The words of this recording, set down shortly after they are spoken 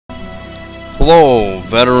Hello,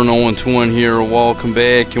 Veteran 021 here, welcome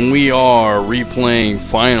back, and we are replaying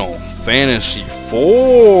Final Fantasy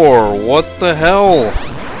IV. What the hell?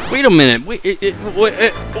 Wait a minute,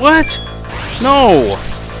 what? No!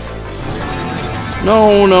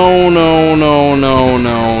 No, no, no, no, no,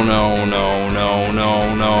 no, no, no, no,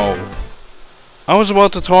 no, no. I was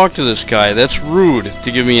about to talk to this guy. That's rude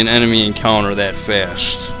to give me an enemy encounter that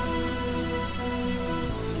fast.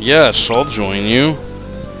 Yes, I'll join you.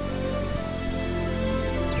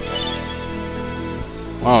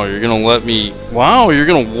 Wow, you're gonna let me... Wow, you're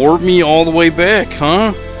gonna warp me all the way back,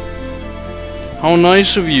 huh? How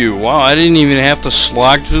nice of you. Wow, I didn't even have to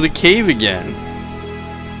slog through the cave again.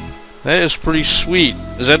 That is pretty sweet.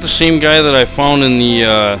 Is that the same guy that I found in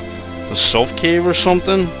the Self Cave or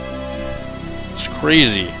something? It's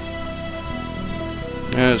crazy.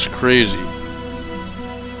 Yeah, it's crazy.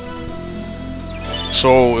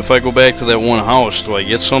 So, if I go back to that one house, do I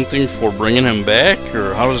get something for bringing him back?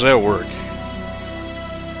 Or how does that work?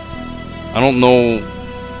 I don't know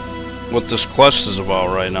what this quest is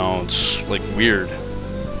about right now. It's like weird.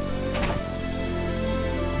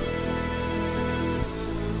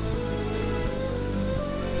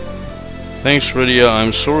 Thanks, Rydia.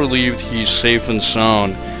 I'm so relieved he's safe and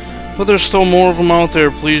sound. But there's still more of them out there.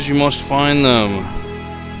 Please, you must find them.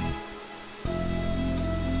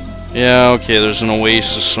 Yeah, okay, there's an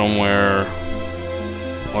oasis somewhere.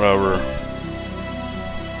 Whatever.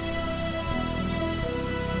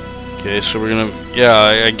 Okay, so we're gonna...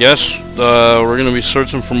 Yeah, I guess we're gonna be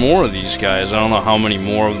searching for more of these guys. I don't know how many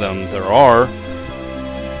more of them there are,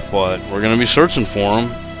 but we're gonna be searching for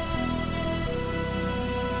them.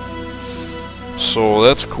 So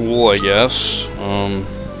that's cool, I guess. I'll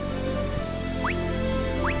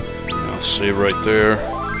save right there.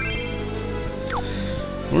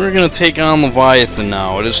 We're gonna take on Leviathan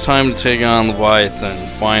now. It is time to take on Leviathan,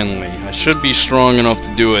 finally. I should be strong enough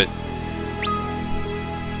to do it.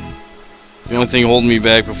 The only thing holding me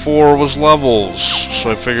back before was levels,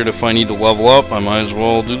 so I figured if I need to level up, I might as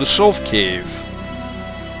well do the Self Cave.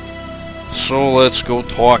 So let's go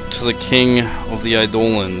talk to the King of the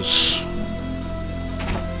Eidolons.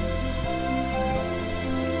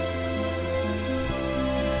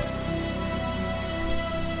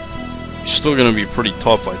 He's still gonna be pretty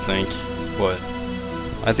tough, I think, but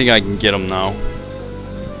I think I can get him now.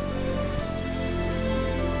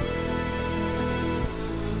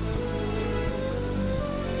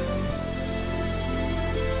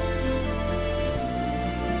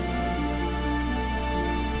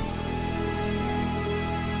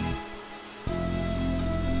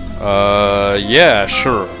 Yeah,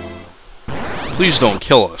 sure. Please don't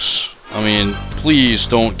kill us. I mean, please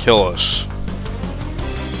don't kill us.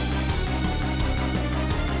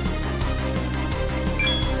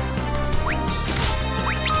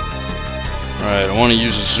 Alright, I want to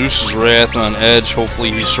use Zeus's Wrath on Edge.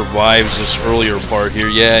 Hopefully he survives this earlier part here.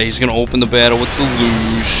 Yeah, he's going to open the battle with the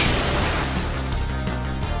luge.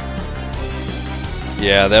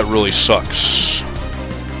 Yeah, that really sucks.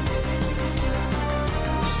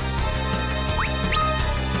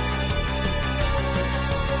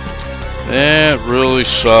 That really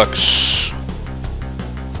sucks.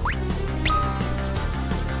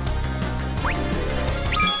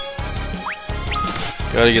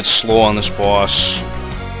 Gotta get slow on this boss.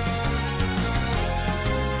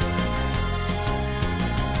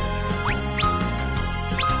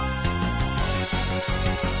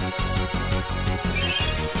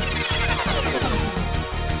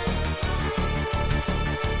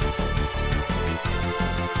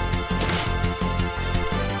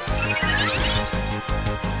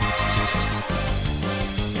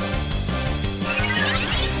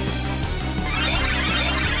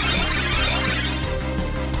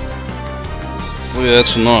 Hopefully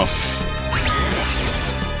that's enough.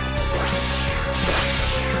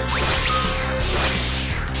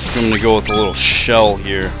 I'm gonna go with a little shell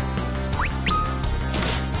here.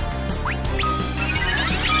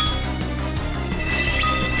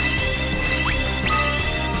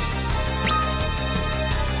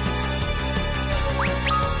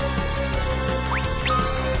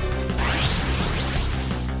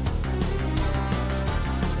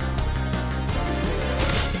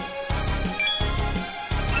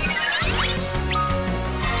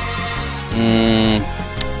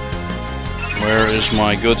 Where is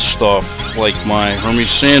my good stuff, like my Hermes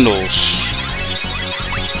sandals?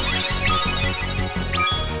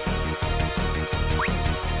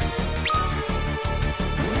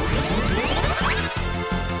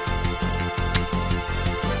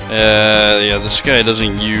 Yeah, this guy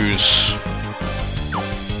doesn't use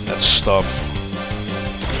that stuff.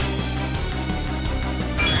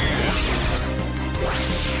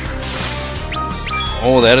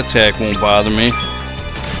 Oh, that attack won't bother me.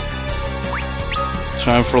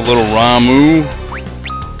 Time for a little Ramu.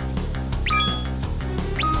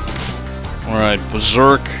 Alright,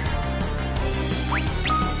 Berserk.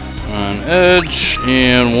 On edge.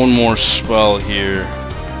 And one more spell here.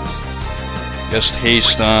 Guest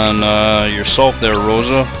haste on yourself there,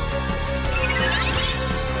 Rosa.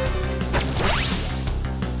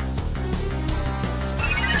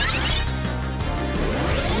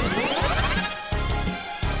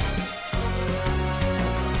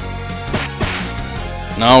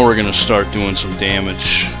 Now we're gonna start doing some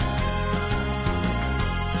damage.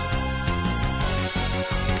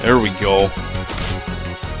 There we go.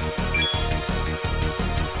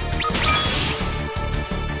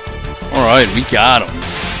 Alright, we got him.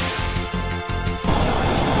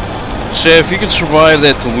 So if you can survive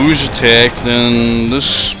that deluge attack, then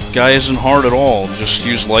this guy isn't hard at all. Just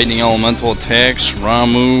use lightning elemental attacks,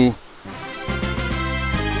 Ramu,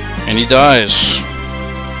 and he dies.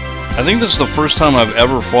 I think this is the first time I've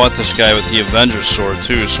ever fought this guy with the Avenger Sword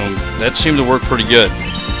too, so that seemed to work pretty good.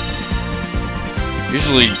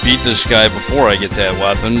 Usually beat this guy before I get that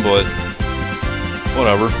weapon, but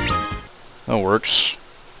whatever. That works.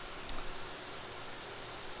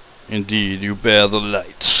 Indeed, you bear the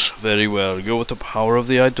light. Very well. Go with the power of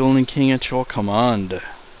the Eidolon King at your command.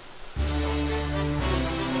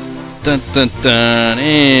 Dun dun dun.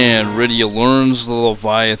 And Rydia learns the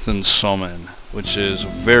Leviathan summon, which is a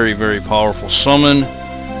very, very powerful summon.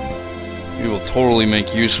 We will totally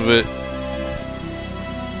make use of it.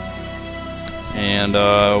 And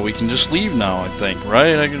we can just leave now, I think,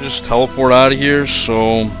 right? I can just teleport out of here,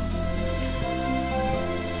 so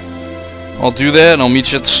I'll do that and I'll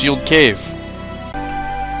meet you at the sealed cave.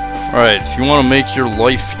 Alright, if you want to make your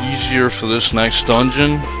life easier for this next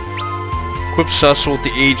dungeon, equip Cecil with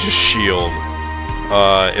the Aegis Shield.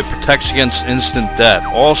 It protects against instant death.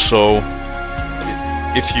 Also,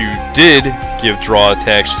 if you did give draw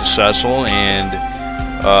attacks to Cecil, and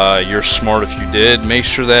you're smart if you did, make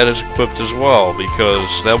sure that is equipped as well,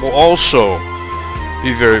 because that will also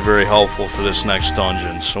be very, very helpful for this next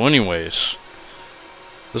dungeon. So anyways,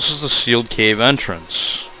 this is the sealed cave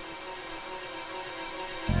entrance.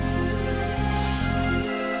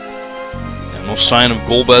 And no sign of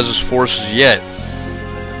Golbez's forces yet.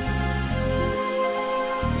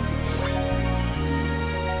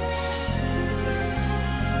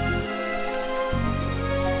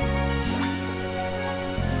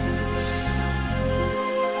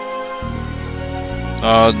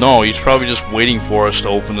 No, he's probably just waiting for us to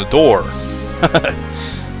open the door.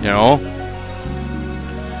 You know?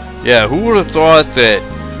 Yeah, who would have thought that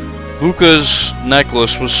Luca's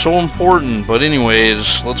necklace was so important? But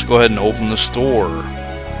anyways, let's go ahead and open this door.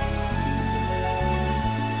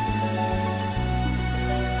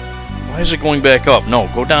 Why is it going back up? No,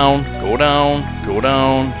 go down, go down, go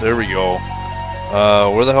down. There we go.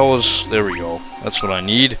 Where the hell is... There we go. That's what I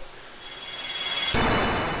need.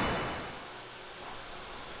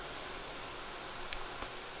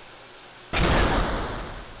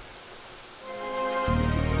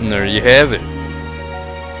 And there you have it.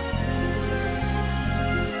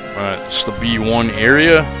 Alright, it's the B1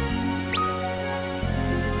 area.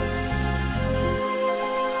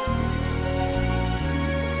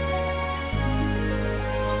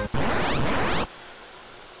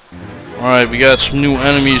 Alright, we got some new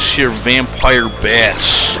enemies here, vampire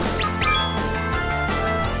bats.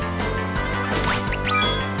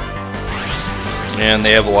 And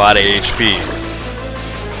they have a lot of HP.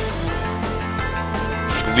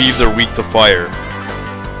 I believe they're weak to fire.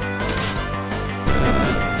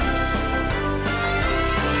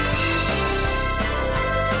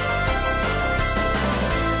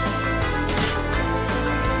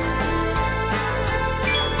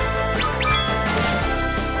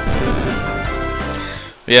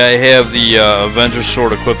 Yeah, I have the Avenger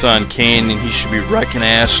Sword equipped on Kane, and he should be wrecking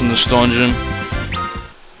ass in this dungeon.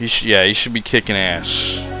 He should be kicking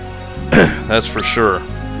ass. That's for sure.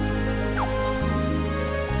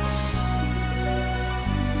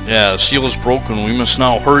 Yeah, the seal is broken. We must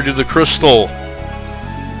now hurry to the crystal.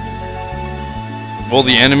 Will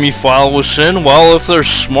the enemy follow us in? Well, if they're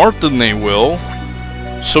smart, then they will.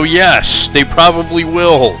 So yes, they probably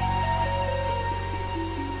will.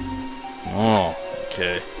 Oh,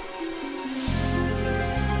 okay.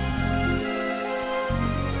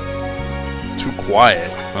 Too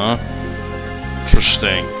quiet, huh?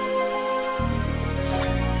 Interesting.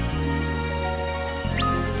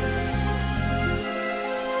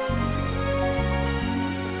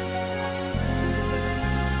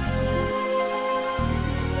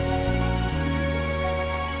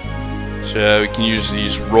 So we can use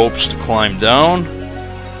these ropes to climb down.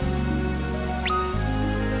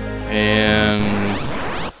 And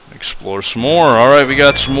explore some more. Alright, we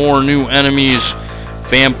got some more new enemies.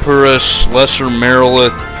 Vampirus, Lesser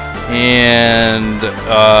Merilith, and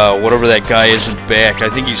whatever that guy isn't back. I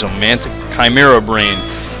think he's a Chimera Brain.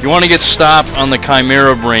 You want to get stopped on the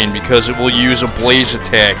Chimera Brain because it will use a blaze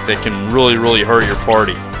attack that can really, really hurt your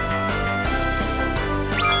party.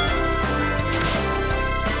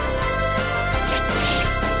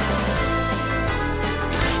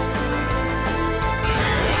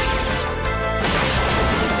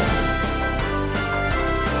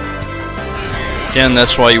 Again,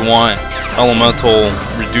 that's why you want elemental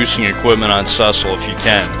reducing equipment on Cecil if you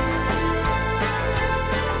can.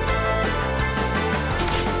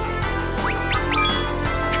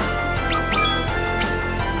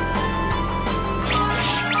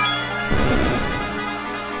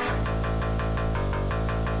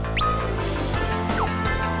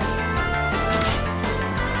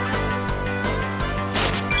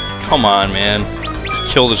 Come on, man.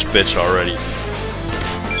 Just kill this bitch already.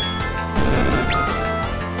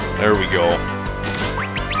 There we go.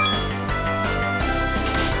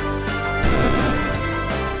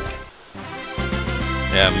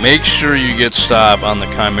 Yeah, make sure you get stopped on the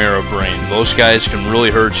Chimera Brain. Those guys can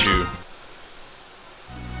really hurt you.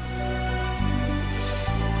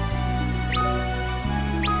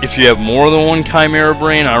 If you have more than one Chimera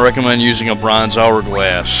Brain, I recommend using a Bronze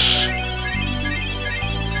Hourglass.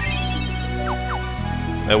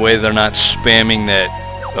 That way they're not spamming that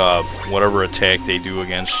whatever attack they do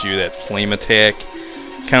against you, that flame attack.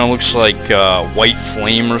 Kind of looks like white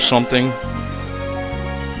flame or something.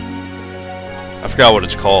 I forgot what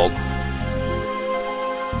it's called.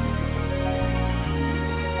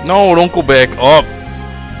 No, don't go back up.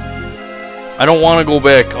 I don't want to go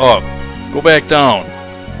back up. Go back down.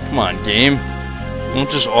 Come on, game. Don't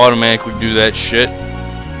just automatically do that shit.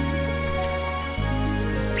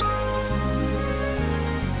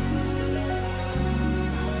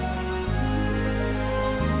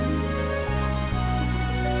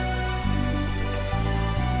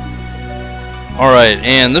 Alright,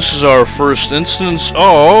 and this is our first instance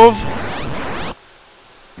of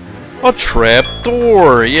a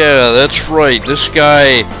trapdoor. Yeah, that's right. This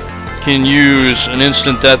guy can use an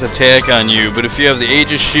instant death attack on you, but if you have the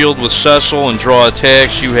Aegis Shield with Cecil and draw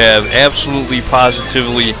attacks, you have absolutely,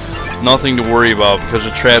 positively nothing to worry about, because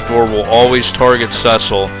a trapdoor will always target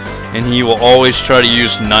Cecil, and he will always try to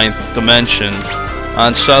use 9th Dimension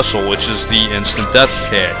on Cecil, which is the instant death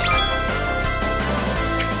attack.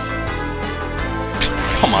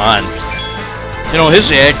 Come on. You know,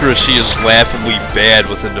 his accuracy is laughably bad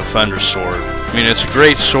with a Defender sword. I mean, it's a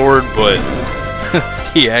great sword, but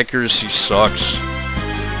the accuracy sucks.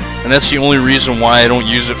 And that's the only reason why I don't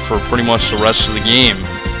use it for pretty much the rest of the game,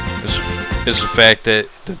 is the fact that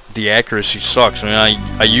the accuracy sucks. I mean,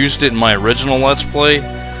 I used it in my original Let's Play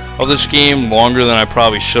of this game longer than I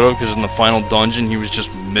probably should have, because in the final dungeon he was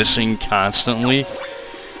just missing constantly.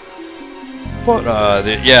 But,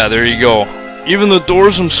 yeah, there you go. Even the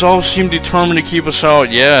doors themselves seem determined to keep us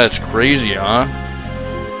out. Yeah, it's crazy, huh?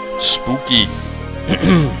 Spooky.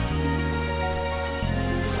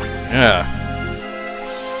 Yeah.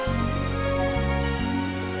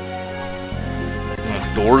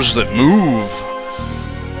 Doors that move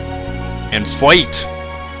and fight.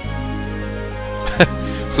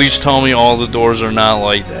 Please tell me all the doors are not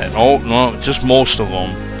like that. Oh, no, just most of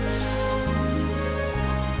them.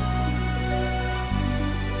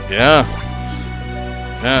 Yeah.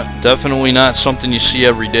 Yeah, definitely not something you see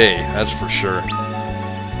every day, that's for sure.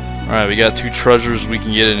 Alright, we got 2 treasures we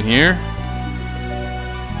can get in here.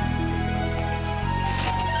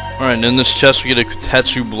 Alright, and in this chest we get a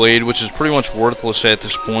Kotetsu Blade, which is pretty much worthless at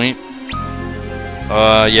this point.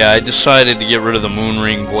 Yeah, I decided to get rid of the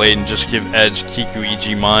Moonring Blade and just give Edge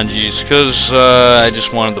Kikuiji Manjis, because I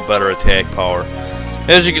just wanted the better attack power.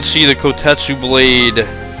 As you can see, the Kotetsu Blade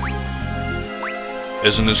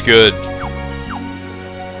isn't as good.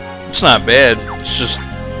 It's not bad, it's just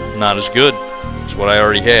not as good. It's what I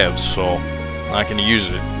already have, so I'm not going to use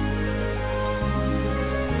it.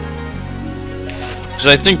 Because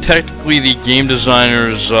I think technically the game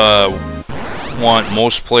designers want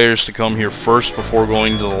most players to come here first before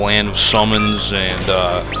going to the Land of Summons and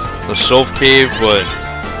the Sylph Cave, but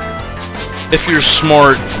if you're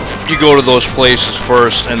smart, you go to those places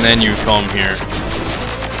first and then you come here.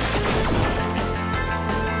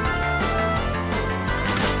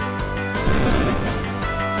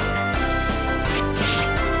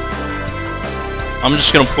 I'm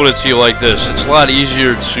just going to put it to you like this. It's a lot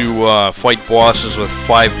easier to fight bosses with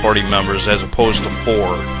 5 party members as opposed to 4.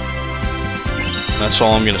 That's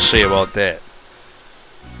all I'm going to say about that.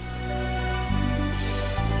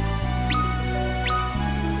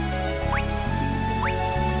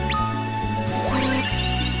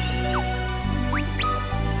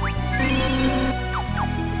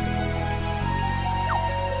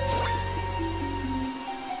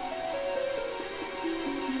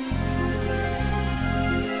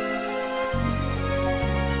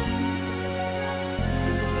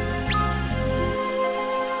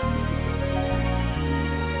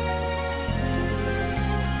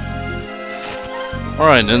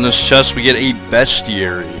 Alright, in this chest we get a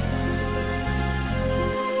bestiary,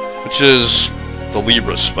 which is the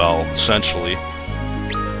Libra spell, essentially.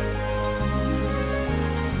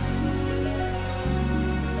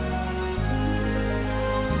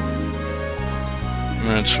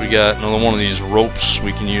 Alright, so we got another one of these ropes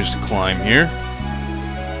we can use to climb here.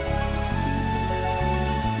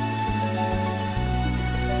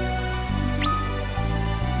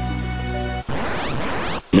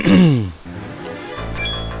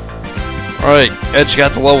 Alright, Edge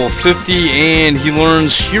got to level 50 and he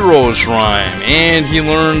learns Hero's Rhyme and he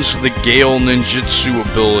learns the Gale Ninjutsu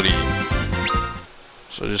ability.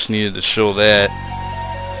 So I just needed to show that.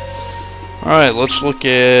 Alright, let's look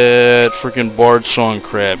at freaking Bard Song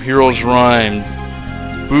crap. Hero's Rhyme.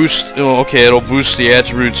 Boost, oh, okay, it'll boost the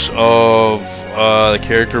attributes of the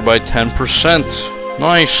character by 10%.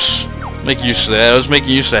 Nice. Make use of that. I was making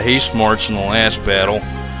use of Haste March in the last battle.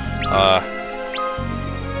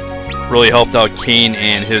 Really helped out Kane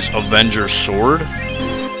and his Avenger Sword.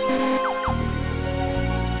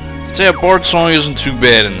 So yeah, Bard Song isn't too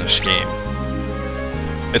bad in this game.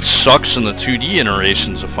 It sucks in the 2D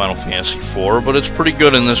iterations of Final Fantasy IV, but it's pretty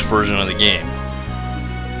good in this version of the game.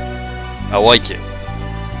 I like it.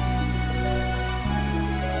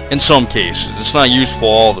 In some cases. It's not useful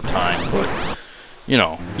all the time, but you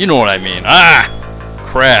know what I mean. Ah!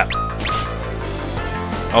 Crap.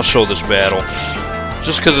 I'll show this battle.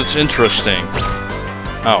 Just because it's interesting.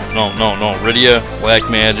 Oh, no. Rydia, Black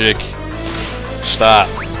Magic. Stop.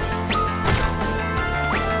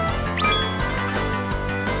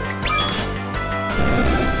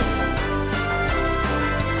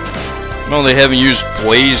 No, they haven't used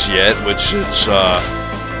Blaze yet, which is,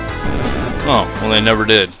 oh, well, they never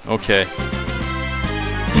did. Okay.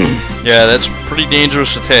 Yeah, that's a pretty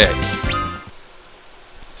dangerous attack.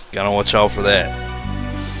 Gotta watch out for that.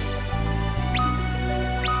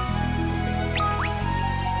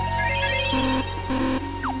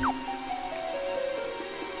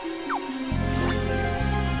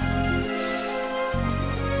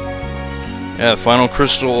 Yeah, the final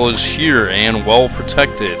crystal is here and well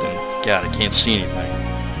protected. And God, I can't see anything.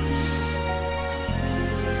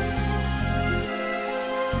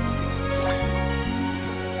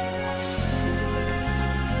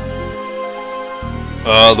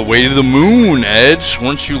 The way to the moon, Edge.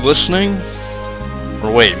 Weren't you listening?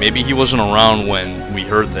 Or wait, maybe he wasn't around when we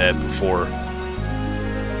heard that before.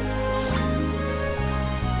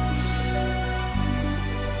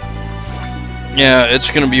 Yeah, it's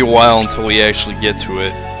going to be a while until we actually get to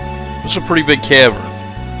it. It's a pretty big cavern.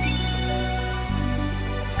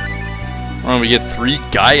 We get 3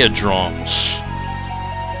 Gaia drums.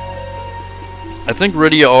 I think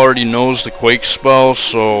Rydia already knows the Quake spell,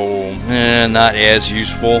 so not as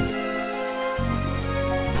useful.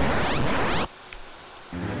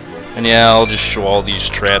 And yeah, I'll just show all these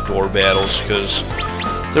trapdoor battles because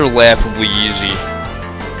they're laughably easy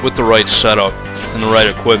with the right setup and the right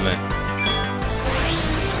equipment.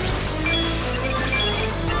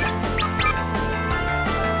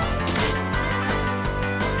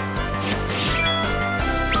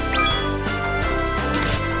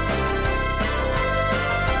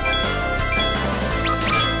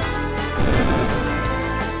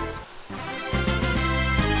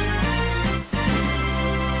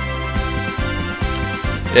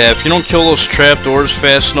 Yeah, if you don't kill those trapdoors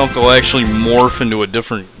fast enough, they'll actually morph into a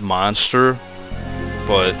different monster.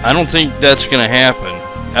 But I don't think that's going to happen,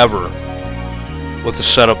 ever, with the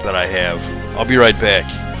setup that I have. I'll be right back.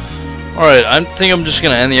 Alright, I think I'm just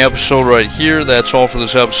going to end the episode right here. That's all for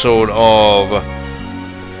this episode of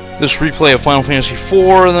this replay of Final Fantasy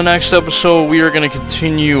IV. In the next episode, we are going to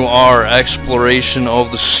continue our exploration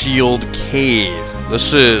of the sealed cave.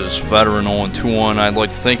 This is Veteran 0121. I'd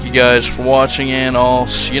like to thank you guys for watching, and I'll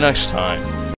see you next time.